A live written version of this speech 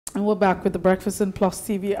And we're back with the Breakfast and Plus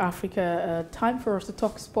TV Africa. Time for us to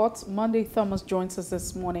talk sports. Monday Thomas joins us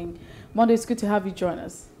this morning. Monday, it's good to have you join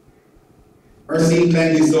us. Mercy,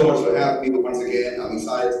 thank you so much for having me once again. I'm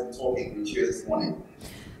excited to be talking with you this morning.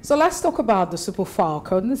 So let's talk about the Super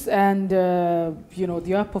Falcons and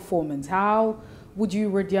their performance. How would you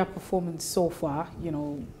rate their performance so far?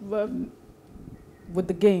 With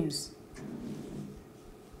the games.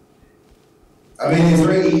 I mean, it's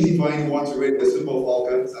very easy for anyone to rate the Super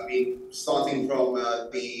Falcons. I mean, starting from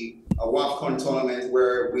the WAFCON tournament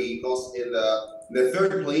where we lost in the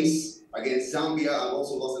third place against Zambia and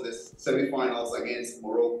also lost in the semi-finals against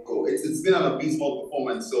Morocco. It's been an abysmal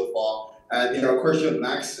performance so far. There are question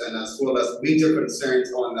marks and as well as major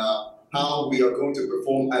concerns on how we are going to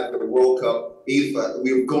perform at the World Cup if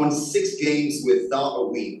we've gone 6 games without a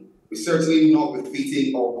win. We're certainly not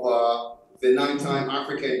befitting of the 9-time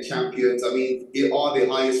African champions. I mean, they are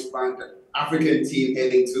the highest ranked African team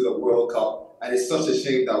heading to the World Cup. And it's such a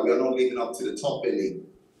shame that we are not living up to the top billing.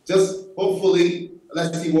 Just hopefully,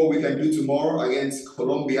 let's see what we can do tomorrow against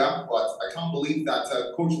Colombia. But I can't believe that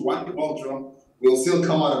Coach Wande Waldrum will still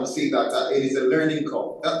come out and say that it is a learning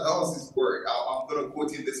curve. That was his word. I'm going to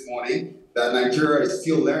quote him this morning, that Nigeria is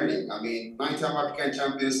still learning. I mean, 9-time African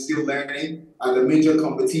champions still learning. And the major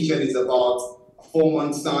competition is about 4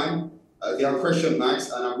 months' time. There are question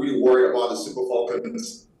marks, and I'm really worried about the Super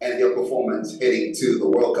Falcons and their performance heading to the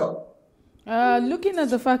World Cup. Looking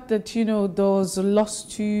at the fact that, those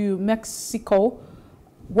lost to Mexico,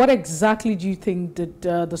 what exactly do you think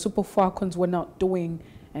that the Super Falcons were not doing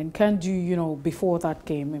and can do, before that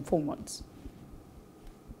game in 4 months?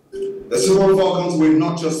 The Super Falcons were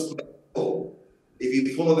not just playing. If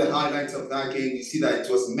you follow the highlights of that game, you see that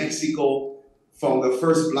it was Mexico from the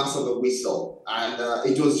first blast of the whistle. And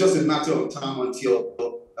it was just a matter of time until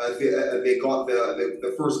they got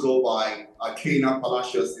the first goal by Keina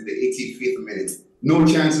Palacios in the 85th minute. No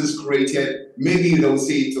chances created. Maybe they'll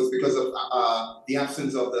say it was because of the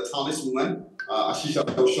absence of the talisman, Ashisha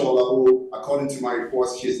Oshola, who, according to my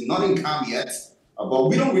reports, she's not in camp yet. But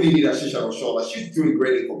we don't really need Ashisha Oshola. She's doing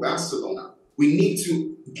great for Barcelona. We need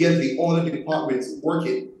to get the other departments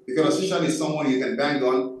working because Ashisha is someone you can bang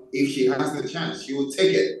on. If she has the chance, she will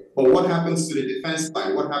take it. But what happens to the defense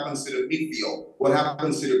line? What happens to the midfield? What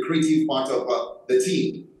happens to the creative part of the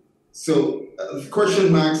team? So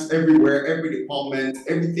question marks everywhere, every department.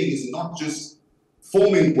 Everything is not just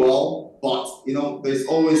forming well, but there's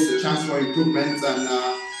always a chance for improvement. And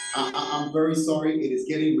I'm very sorry, it is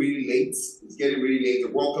getting really late. It's getting really late.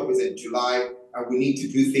 The World Cup is in July, and we need to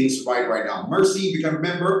do things right now. Mercy, if you can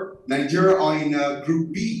remember, Nigeria are in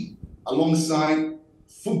Group B alongside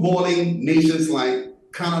footballing nations like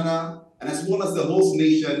Canada and as well as the host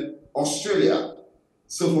nation, Australia.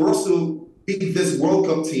 So for us to beat these World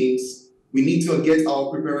Cup teams, we need to get our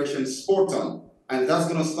preparation spot on. And that's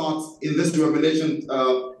going to start in this Revelations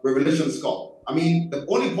Cup. I mean, the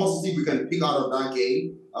only positive we can pick out of that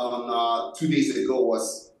game 2 days ago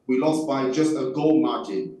was we lost by just a goal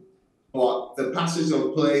margin. But the passage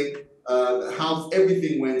of play, how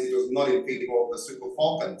everything went, it was not in favor of the Super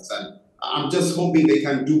Falcons. And I'm just hoping they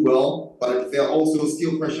can do well, but there are also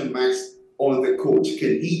still question marks on the coach.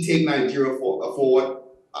 Can he take Nigeria forward?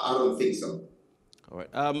 I don't think so. All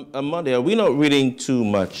right. Monday, are we not reading too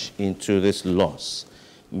much into this loss?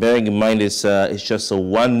 Bearing in mind it's just a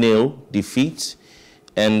 1-0 defeat,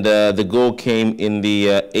 and the goal came in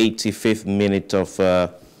the 85th minute of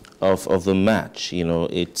the match.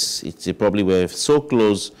 It's probably we're so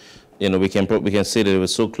close. We can say that it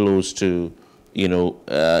was so close to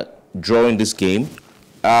drawing this game.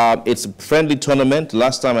 It's a friendly tournament.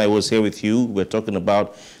 Last time I was here with you, we were talking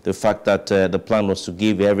about the fact that the plan was to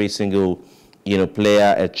give every single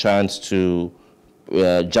player a chance to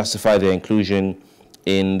justify their inclusion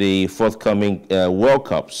in the forthcoming World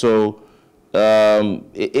Cup. So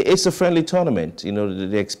it's a friendly tournament.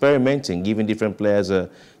 They're experimenting, giving different players a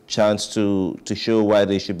chance to show why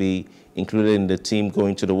they should be included in the team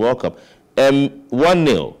going to the World Cup.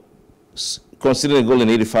 1-0. Considering a goal in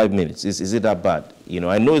 85 minutes, is it that bad?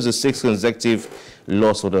 I know it's a 6th consecutive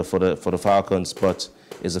loss for the Falcons, but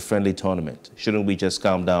it's a friendly tournament. Shouldn't we just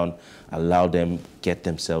calm down, allow them get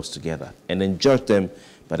themselves together, and then judge them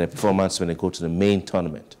by their performance when they go to the main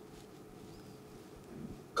tournament?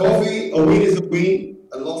 Coffee, a win is a win,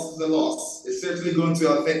 a loss is a loss. It's certainly going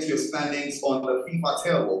to affect your standings on the FIFA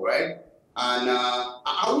table, right? And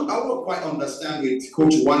I would quite understand with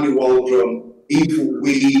Coach Wande Waldrum if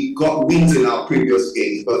we got wins in our previous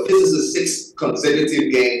games, but this is a 6th consecutive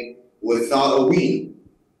game without a win.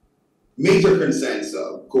 Major concerns,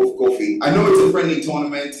 Kofi. I know it's a friendly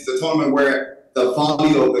tournament. It's a tournament where the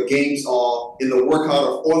value of the games are in the workout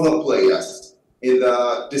of other players, in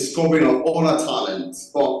the discovering of other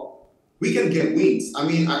talents. But we can get wins. I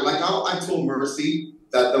mean, I told Mercy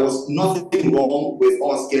that there was nothing wrong with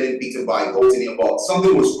us getting beaten by goals in the box.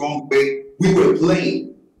 Something was wrong with we were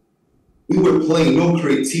playing. We were playing, no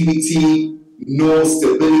creativity, no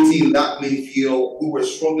stability in that midfield. We were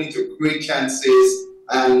struggling to create chances.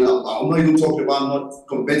 And I'm not even talking about not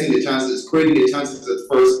converting the chances, creating the chances at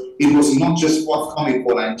first. It was not just forthcoming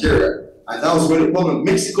for Nigeria. And that was where the problem.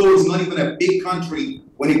 Mexico is not even a big country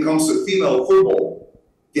when it comes to female football.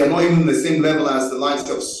 They are not even the same level as the likes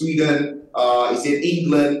of Sweden, is it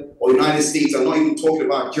England or United States. I'm not even talking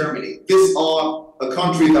about Germany. These are a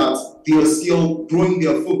country that they are still growing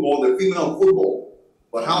their football, their female football.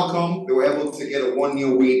 But how come they were able to get a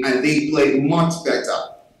 1-0 win and they played much better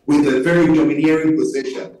with a very domineering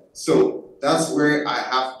position? So that's where I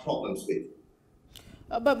have problems with.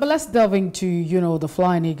 But let's delve into, the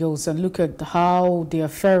Flying Eagles and look at how they are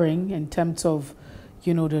faring in terms of,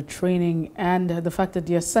 the training and the fact that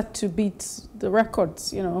they are set to beat the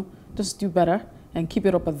records, just do better and keep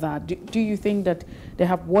it up at that. Do you think that they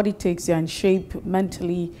have what it takes, they're in shape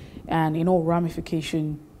mentally and in all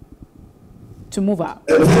ramification to move out?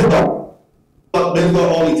 They've got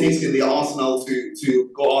all it takes in the arsenal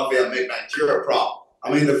to go out there and make Nigeria proud.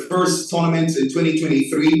 I mean, the first tournament in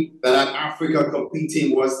 2023 that had Africa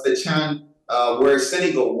competing was the CHAN where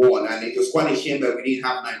Senegal won, and it was quite a shame that we didn't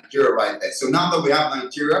have Nigeria right there. So now that we have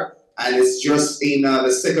Nigeria, and it's just in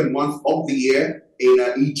the second month of the year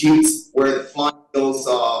in Egypt, where the Flying Eagles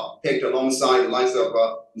are pegged alongside the likes of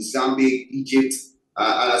Mozambique, Egypt,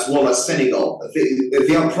 and as well as Senegal.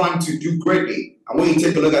 They are primed to do greatly. And when you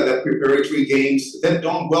take a look at their preparatory games, they've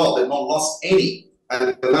done well. They've not lost any.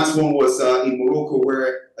 And the last one was in Morocco,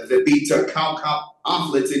 where they beat Casablanca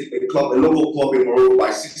Athletic, a local club in Morocco, by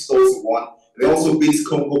 6-1. They also beat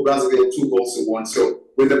Congo Brazzaville 2-1. So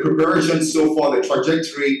with the preparation so far, the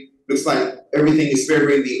trajectory looks like everything is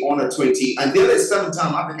favoring the under-20. And they're the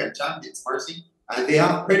 7-time African champions, Marcy. And they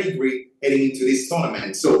have pedigree heading into this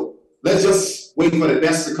tournament. So let's just wait for the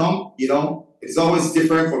best to come. It's always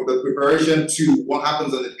different from the preparation to what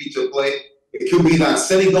happens on the pitch of play. It could be that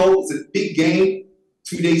Senegal is a big game,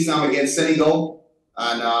 2 days time against Senegal.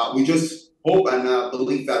 And we just hope and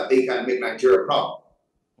believe that they can make Nigeria proud.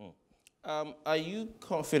 Are you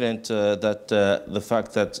confident that the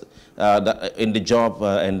fact that, in the job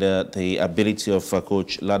and the ability of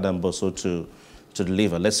Coach Ladan Bosso to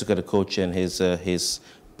deliver? Let's look at the coach and his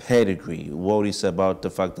pedigree. Worries about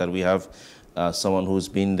the fact that we have someone who's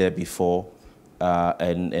been there before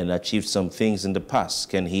and achieved some things in the past.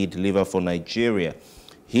 Can he deliver for Nigeria?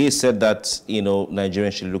 He said that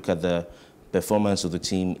Nigerians should look at the performance of the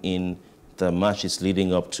team in the matches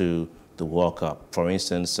leading up to the World Cup. For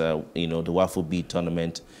instance, the Waffle B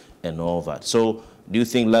tournament and all that. So do you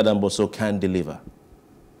think Ladan Bosso can deliver?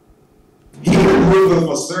 He can deliver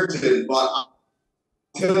for certain, but I'm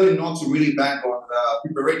telling you not to really bank on the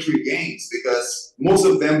preparatory games, because most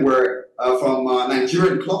of them were from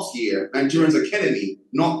Nigerian clubs here, Nigerian's academy,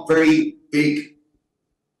 not very big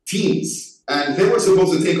teams. And they were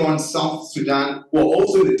supposed to take on South Sudan, who are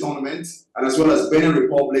also in the tournament, and as well as Benin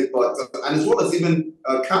Republic, and as well as even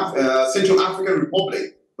Central African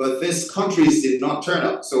Republic. But these countries did not turn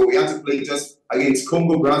up. So we had to play just against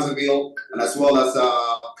Congo Brazzaville and as well as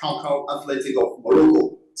Casablanca Athletic of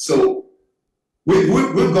Morocco. So we've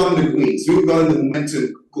gotten the wins. We've gotten the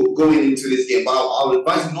momentum going into this game. But I'll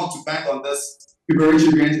advise you not to bank on this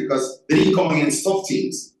preparation games, because they didn't come against tough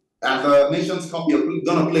teams. At the Nations Cup, you're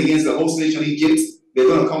going to play against the host nation, Egypt. They're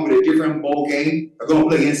going to come with a different ball game. They're going to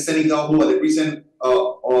play against Senegal, who are the recent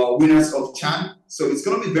winners of CHAN. So it's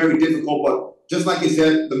going to be very difficult. But just like you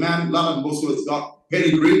said, the man, Ladan Bosso, has got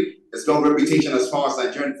pedigree. Has got reputation as far as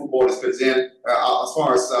Nigerian football is concerned, as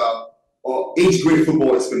far as age grade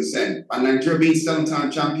football is concerned. And Nigeria being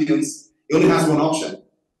 7-time champions, he only has one option.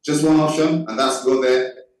 Just one option, and that's to go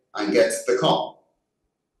there and get the cup.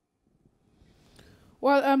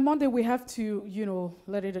 Well, Monday, we have to,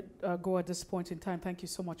 let it go at this point in time. Thank you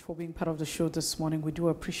so much for being part of the show this morning. We do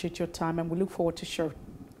appreciate your time, and we look forward to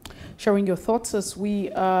sharing your thoughts as we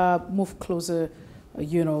move closer,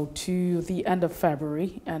 to the end of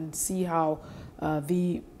February and see how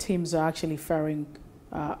the teams are actually faring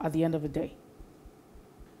at the end of the day.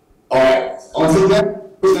 All right. Until then,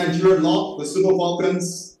 Nigerian law, the Super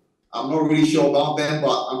Falcons, I'm not really sure about them,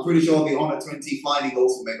 but I'm pretty sure the under-20 Flying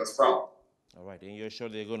Eagles will make us proud. All right, and you're sure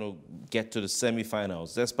they're going to get to the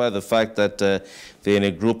semi-finals, despite the fact that they're in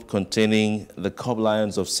a group containing the Cub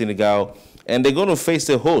Lions of Senegal, and they're going to face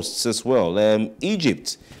the hosts as well,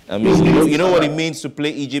 Egypt. I mean, you know what it means to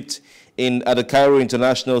play Egypt at the Cairo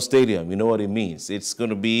International Stadium. You know what it means. It's going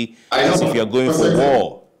to be as if you're going for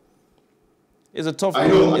war. It's a tough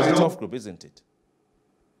group. It's a tough group, isn't it?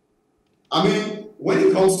 I mean, when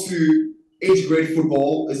it comes to age grade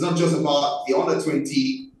football, it's not just about the under 20.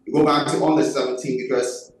 You go back to under 17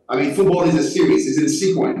 because, I mean, football is a series. It's in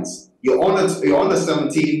sequence. Your under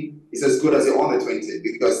 17 is as good as your under 20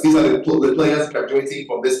 because these are the players graduating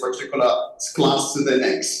from this particular class to the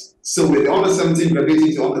next. So with the under 17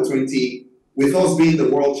 graduating to under 20, with us being the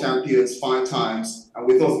world champions 5 times and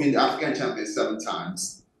with us being the African champions 7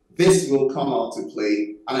 times, this will come out to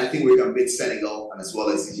play, and I think we can beat Senegal and as well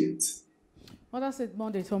as Egypt. Well, that's it,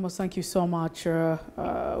 Monday. Thomas, thank you so much.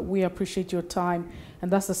 We appreciate your time. And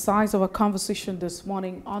that's the size of our conversation this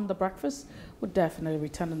morning on The Breakfast. We'll definitely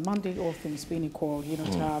return on Monday, all things being equal, you know,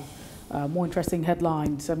 to have more interesting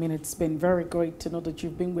headlines. I mean, it's been very great to know that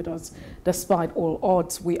you've been with us despite all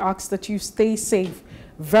odds. We ask that you stay safe.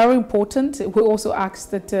 Very important. We also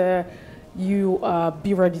ask that you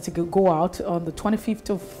be ready to go out on the 25th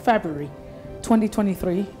of February.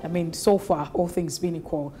 2023, I mean, so far, all things being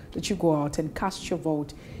equal, that you go out and cast your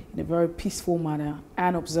vote in a very peaceful manner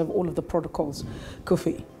and observe all of the protocols.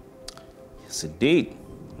 Kofi. Yes, indeed.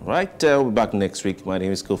 Right, we'll be back next week. My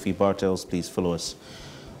name is Kofi Bartels. Please follow us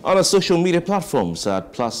on our social media platforms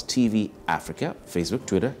at Plus TV Africa, Facebook,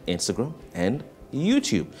 Twitter, Instagram, and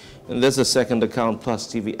YouTube. And there's a second account, Plus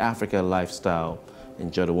TV Africa Lifestyle.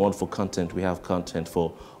 Enjoy the wonderful content. We have content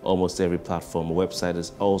for almost every platform. Our website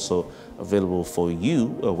is also available for you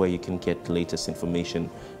where you can get the latest information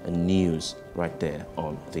and news right there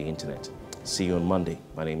on the internet. See you on Monday.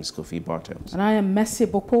 My name is Kofi Bartels. And I am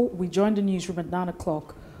Messi Boko. We join the newsroom at 9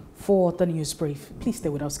 o'clock for the news brief. Please stay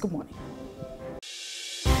with us. Good morning.